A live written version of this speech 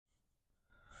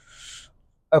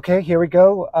Okay, here we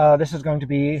go. This is going to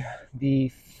be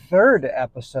the third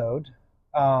episode,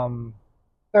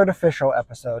 third official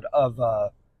episode of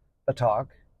the talk.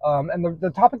 And the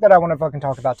topic that I want to fucking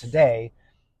talk about today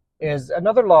is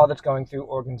another law that's going through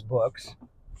Oregon's books.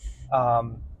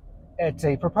 Um, it's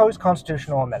a proposed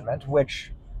constitutional amendment,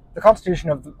 which the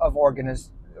Constitution of Oregon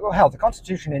is, well, hell, the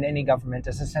Constitution in any government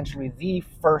is essentially the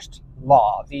first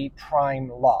law, the prime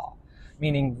law,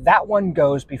 meaning that one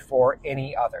goes before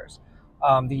any others.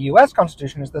 The U.S.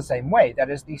 Constitution is the same way. That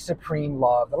is the supreme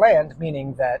law of the land,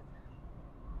 meaning that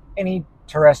any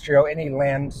terrestrial, any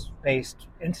land-based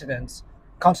incidents,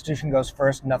 Constitution goes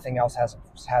first. Nothing else has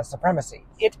supremacy.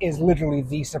 It is literally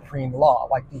the supreme law,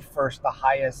 like the first, the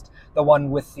highest, the one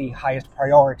with the highest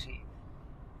priority.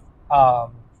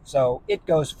 So it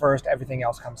goes first. Everything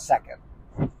else comes second.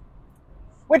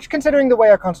 Which, considering the way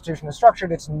our Constitution is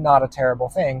structured, it's not a terrible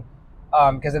thing,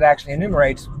 because it actually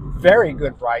enumerates very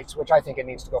good rights, which I think it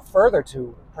needs to go further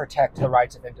to protect the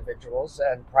rights of individuals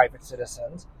and private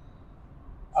citizens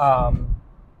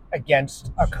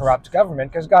against a corrupt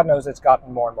government, because God knows it's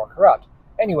gotten more and more corrupt.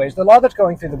 Anyways, the law that's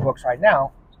going through the books right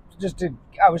now,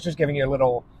 I was just giving you a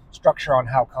little structure on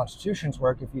how constitutions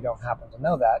work if you don't happen to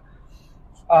know that.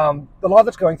 The law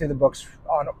that's going through the books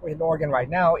in Oregon right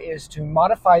now is to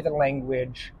modify the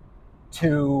language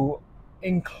to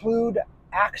include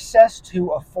access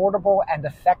to affordable and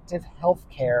effective health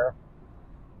care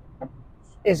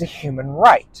is a human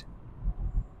right.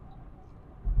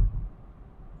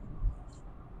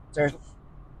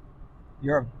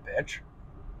 You're a bitch.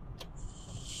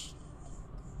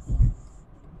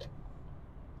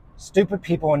 Stupid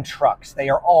people in trucks. They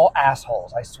are all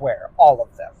assholes, I swear. All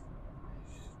of them.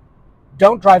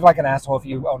 Don't drive like an asshole if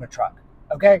you own a truck,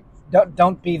 okay?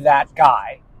 Don't be that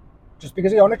guy. Just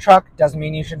because you own a truck doesn't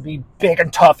mean you should be big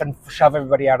and tough and shove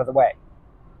everybody out of the way.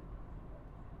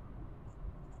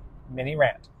 Mini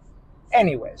rant.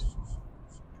 Anyways,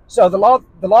 so the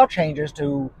law changes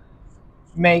to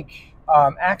make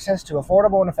access to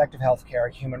affordable and effective health care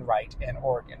a human right in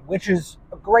Oregon, which is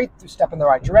a great step in the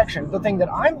right direction. The thing that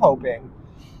I'm hoping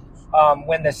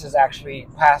when this is actually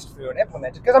passed through and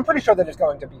implemented, because I'm pretty sure that it's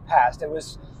going to be passed. It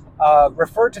was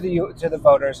referred to the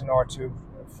voters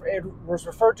it was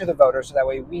referred to the voters so that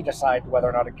way we decide whether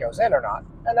or not it goes in or not,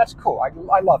 and that's cool.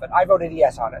 I love it. I voted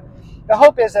yes on it. The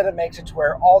hope is that it makes it to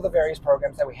where all the various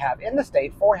programs that we have in the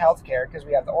state for healthcare, because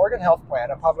we have the Oregon Health Plan,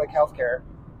 a public healthcare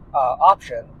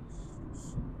option,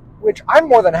 which I'm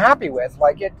more than happy with.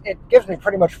 Like it gives me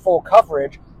pretty much full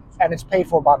coverage, and it's paid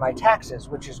for by my taxes,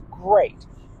 which is great.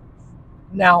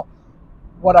 Now,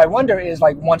 what I wonder is,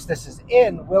 like, once this is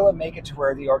in, will it make it to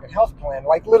where the Oregon Health Plan,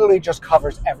 like, literally just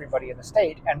covers everybody in the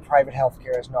state and private health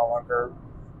care is no longer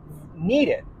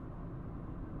needed?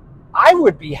 I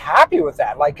would be happy with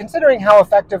that. Like, considering how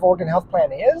effective Oregon Health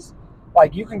Plan is,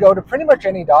 like, you can go to pretty much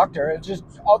any doctor. It's just,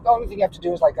 the only thing you have to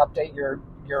do is, like, update your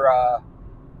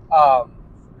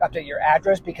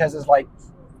address, because it's like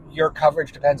your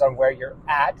coverage depends on where you're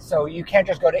at. So you can't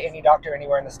just go to any doctor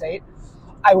anywhere in the state.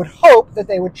 I would hope that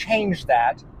they would change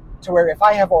that to where if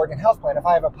I have Oregon Health Plan, if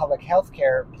I have a public health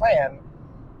care plan,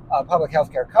 public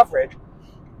health care coverage,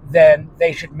 then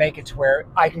they should make it to where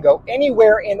I can go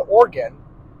anywhere in Oregon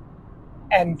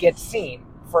and get seen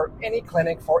for any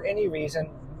clinic for any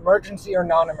reason, emergency or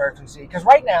non-emergency. Because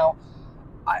right now,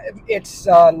 it's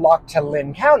locked to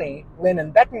Linn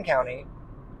and Benton County,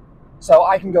 so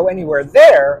I can go anywhere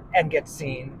there and get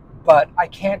seen, but I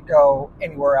can't go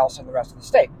anywhere else in the rest of the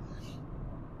state.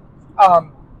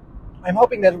 I'm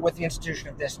hoping that with the institution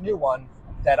of this new one,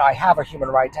 that I have a human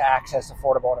right to access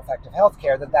affordable and effective health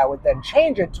care, that would then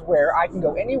change it to where I can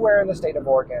go anywhere in the state of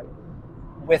Oregon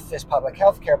with this public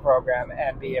health care program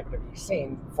and be able to be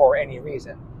seen for any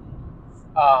reason.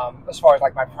 As far as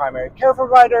like my primary care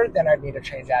provider, then I'd need to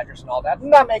change address and all that,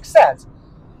 and that makes sense.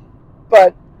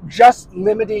 But just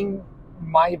limiting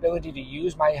my ability to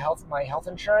use my health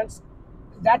insurance,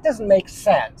 that doesn't make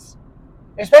sense.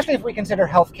 Especially if we consider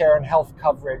healthcare and health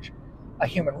coverage a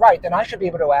human right, then I should be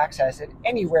able to access it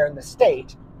anywhere in the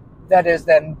state that is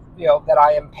then, that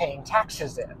I am paying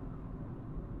taxes in.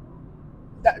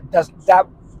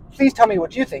 Please tell me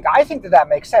what you think. I think that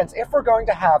makes sense. If we're going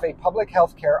to have a public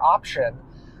healthcare option,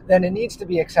 then it needs to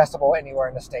be accessible anywhere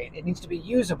in the state. It needs to be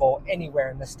usable anywhere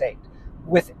in the state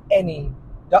with any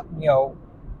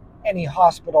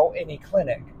hospital, any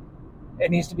clinic. It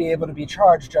needs to be able to be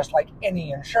charged just like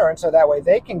any insurance, so that way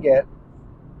they can get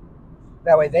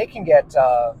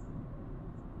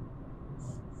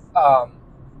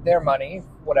their money,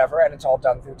 whatever, and it's all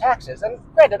done through taxes. And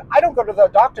granted, I don't go to the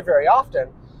doctor very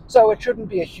often, so it shouldn't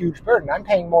be a huge burden. I'm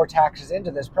paying more taxes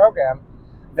into this program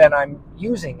than I'm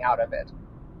using out of it.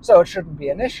 so it shouldn't be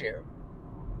an issue.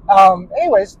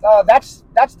 Anyways, that's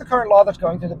the current law that's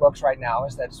going through the books right now,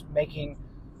 is that's making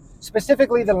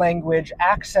specifically the language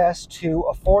access to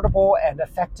affordable and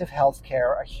effective health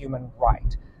care a human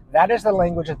right. That is the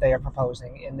language that they are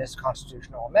proposing in this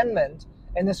constitutional amendment,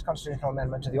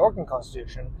 to the Oregon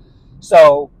Constitution.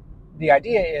 So the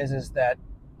idea is that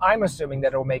I'm assuming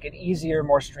that it will make it easier,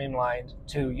 more streamlined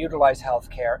to utilize health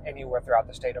care anywhere throughout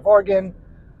the state of Oregon.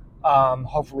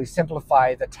 Hopefully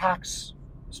simplify the tax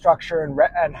structure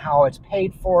and how it's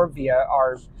paid for via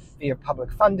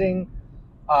public funding.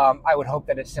 I would hope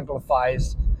that it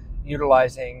simplifies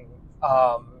utilizing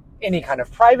any kind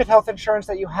of private health insurance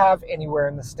that you have anywhere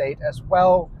in the state as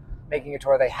well, making it to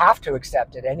where they have to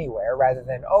accept it anywhere rather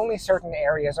than only certain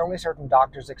areas, only certain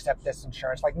doctors accept this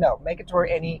insurance. Like, no, make it to where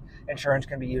any insurance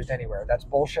can be used anywhere. That's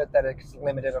bullshit that it's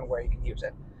limited on where you can use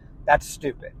it. That's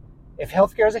stupid. If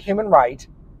healthcare is a human right,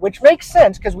 which makes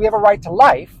sense because we have a right to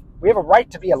life, we have a right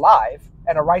to be alive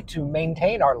and a right to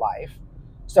maintain our life.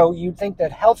 So you'd think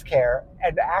that healthcare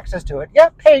and access to it,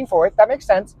 paying for it, that makes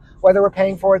sense, whether we're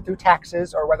paying for it through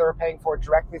taxes or whether we're paying for it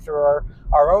directly through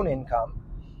our own income.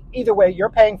 Either way, you're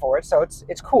paying for it, so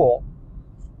it's cool.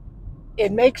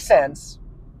 It makes sense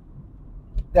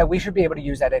that we should be able to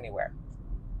use that anywhere.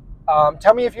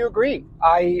 Tell me if you agree.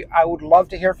 I would love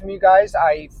to hear from you guys.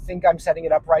 I think I'm setting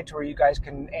it up right to where you guys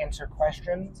can answer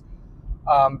questions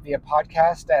via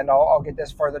podcast, and I'll get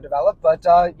this further developed. But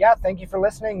thank you for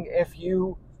listening. If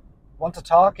you want to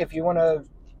talk, if you want to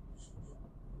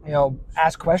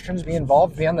ask questions, be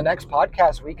involved, be on the next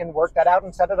podcast, we can work that out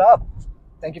and set it up.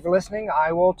 Thank you for listening.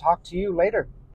 I will talk to you later.